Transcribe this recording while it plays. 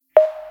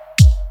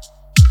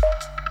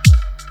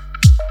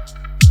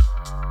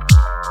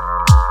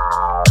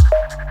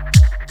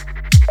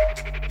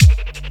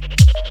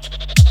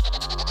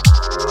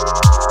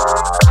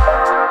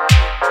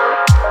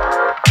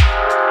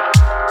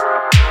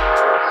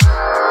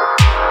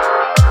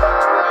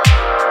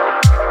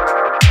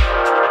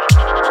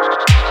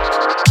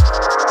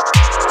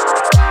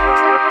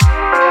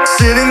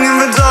Sitting in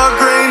the dark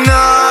gray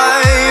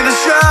night, a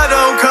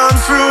shadow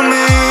comes through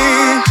me.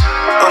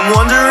 I'm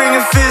wondering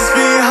if it's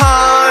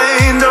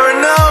behind or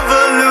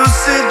another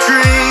lucid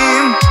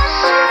dream.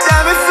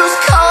 Damn, it feels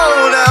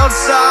cold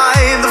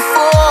outside, the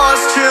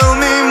force chill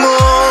me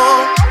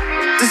more.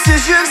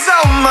 Decisions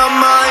on my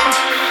mind,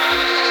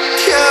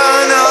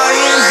 can I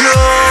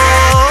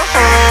endure?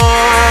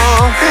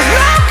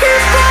 And I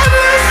keep on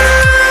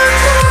living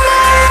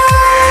tomorrow.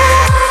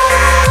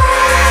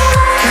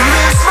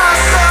 Convince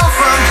myself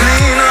I'm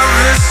clean of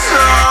this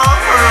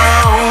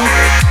sorrow.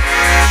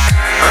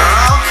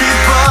 I'll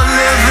keep on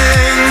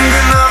living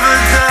another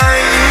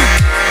day.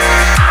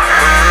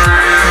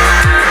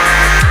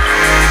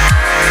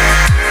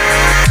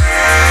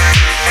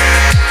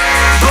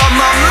 But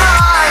my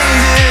mind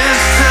is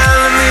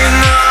telling me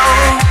no,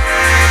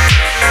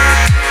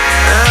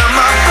 and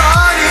my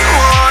body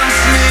wants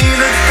me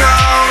to go.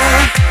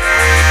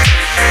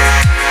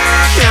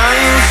 Can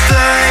you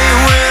stay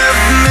with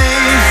me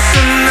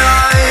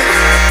tonight?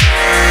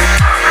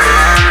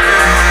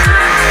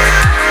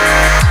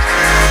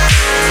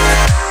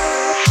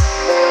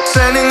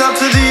 Standing up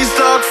to these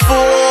dark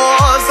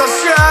forces, I've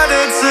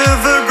shattered to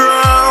the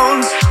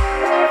ground.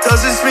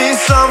 Does this mean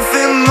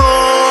something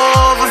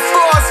more? The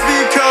thoughts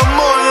become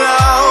more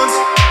loud.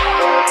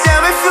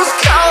 Damn, it feels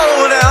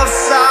cold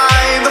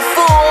outside, the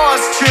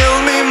force chill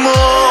me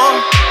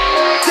more.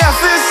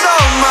 Death is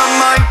on my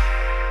mind,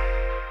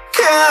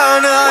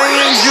 can I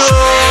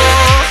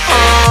endure?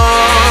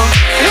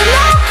 And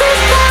I'll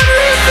keep on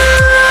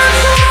living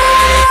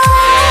tomorrow.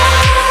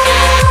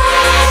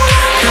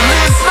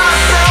 Convince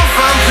myself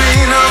I'm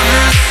clean of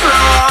this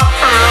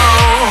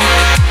sorrow.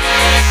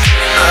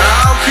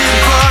 I'll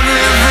keep on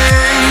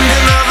living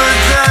another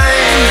day.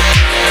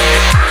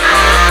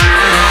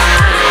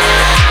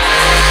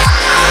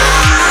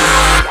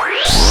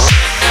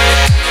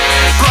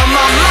 But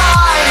my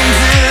mind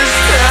is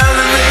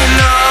telling me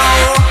no,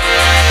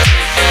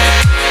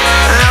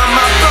 and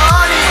my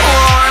body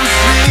wants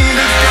me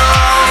to go.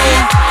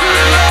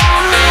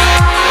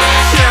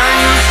 Can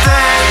you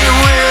stay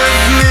with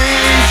me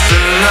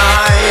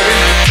tonight?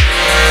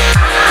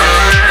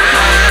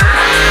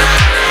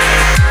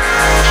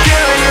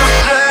 Can you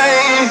say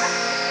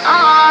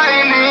I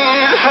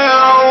need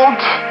help?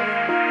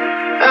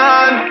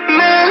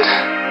 Admit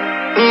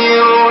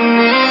you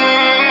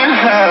need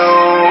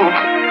help.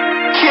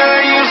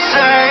 Can you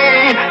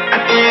say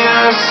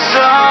yes?